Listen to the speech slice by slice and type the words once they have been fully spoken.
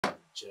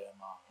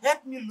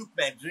Help me look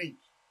my drink.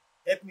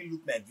 Help me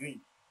look my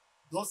drink.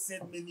 Don't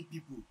send many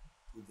people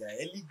to their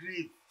early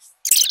grave.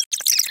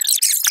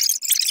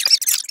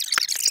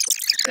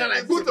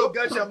 Good to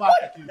get your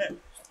market.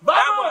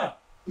 Baba!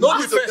 No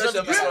defense.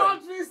 No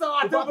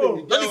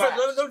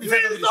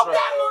defense.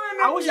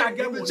 I wish I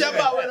get money.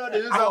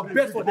 I'll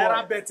bet for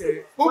Naira bet.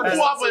 Who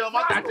pour for your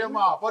market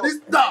for this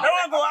time?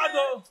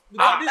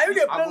 Are you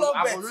dey play long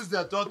I bet? will use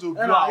the turn to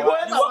blow.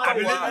 I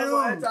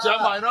believe you.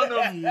 Chairman, you don't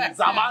know me.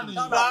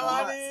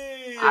 Zamani.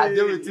 I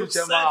deal with you,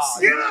 Chairman.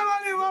 Give me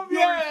money, one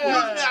beer.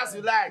 Use me as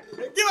you like.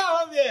 Give me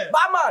one beer.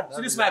 Batman!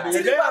 See this my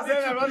baby.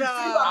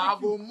 I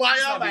will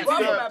mire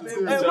myself.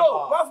 Hey,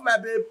 no, one for my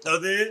babe.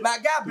 Today. My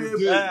guy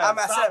babe and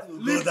myself.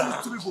 Leave these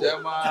two people.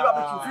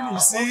 Chairman.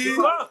 See?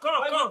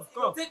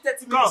 Come. Take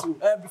 30 minutes.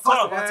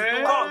 Before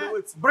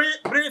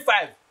Bring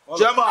 5.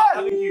 Chairman.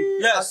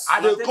 Yes. I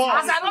will come.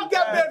 As I don't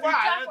get baby,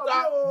 I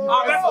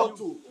want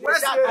to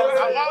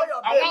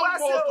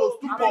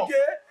stoop up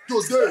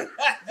today.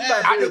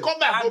 I will come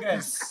back and go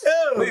peace. I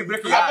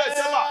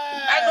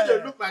know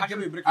they look like you.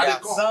 I will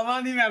come.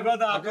 Zamani, my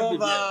brother, come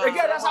back.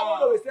 Again, that's how I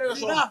always tell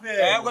you.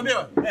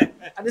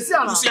 And they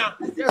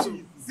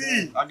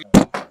see,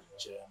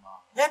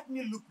 Help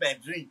me look my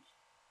drink.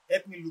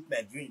 Help me look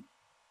my drink.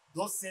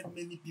 Don't send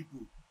many people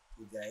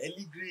to their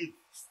early grave.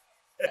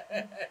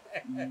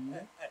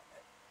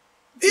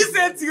 This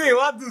same thing you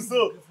want to do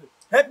so.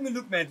 Help me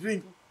look my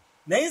drink.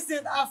 Now you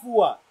sent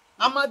Afua,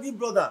 Amadi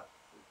brother,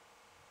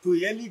 to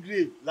early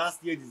grave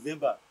last year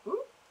December.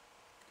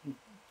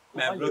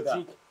 My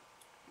brother.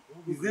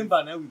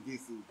 December now we dey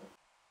so.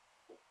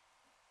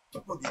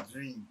 People they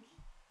drink,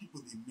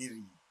 people they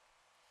marry.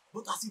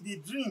 But as you they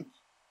drink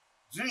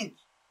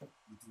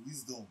with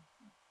wisdom.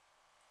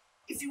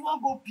 If you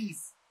want go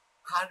peace,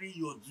 carry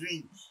your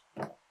drink,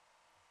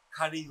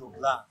 carry your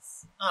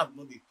glass, and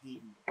not dey pay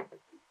you.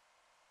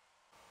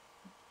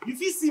 You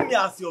fit see me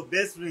as your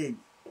best friend,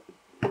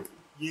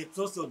 you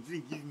trust your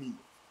drink give me,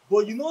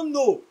 but you don't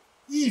know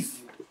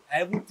if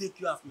I won't take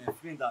you as my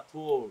friend at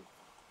all.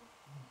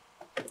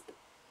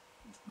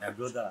 My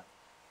brother,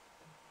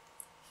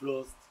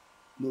 trust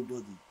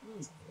nobody.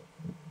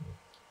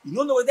 You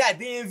don't know whether I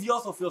dey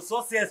envious of your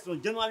success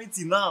from January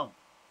till now,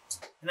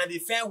 and I dey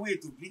find way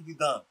to bring you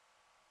down.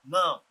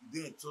 Now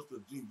you don't trust your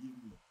drink give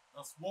me.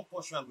 Now small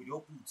portion with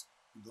your put,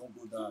 you don't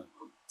go down.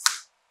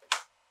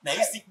 Now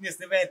if sickness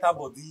never enter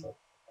body,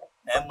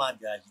 that man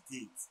dey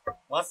agitate.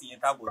 Once he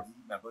enter body,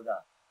 my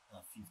brother, na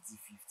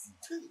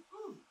 50-50.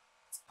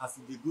 As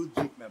you dey go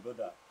drink, my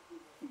brother,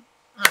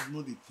 hand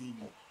no dey pain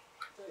you.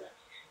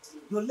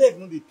 Your leg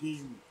no dey pain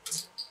you.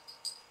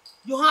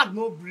 Your hand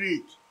no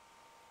break.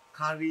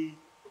 Carry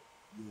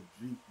your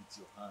drink with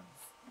your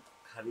hands.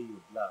 Carry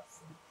your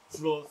glass.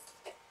 Trust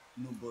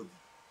nobody.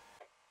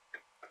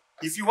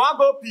 If you want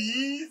go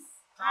peace,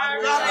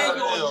 carry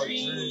your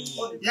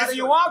drink. If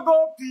you want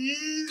go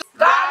peace,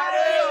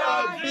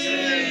 Carry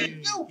your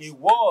drink. A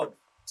word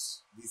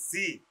they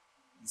say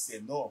is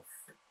enough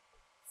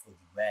for the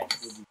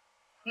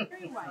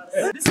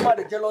wise. This man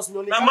the jealous me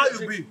only. Now man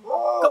you be.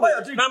 Come on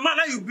your drink. Now man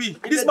you be.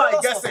 This man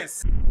get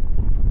sense.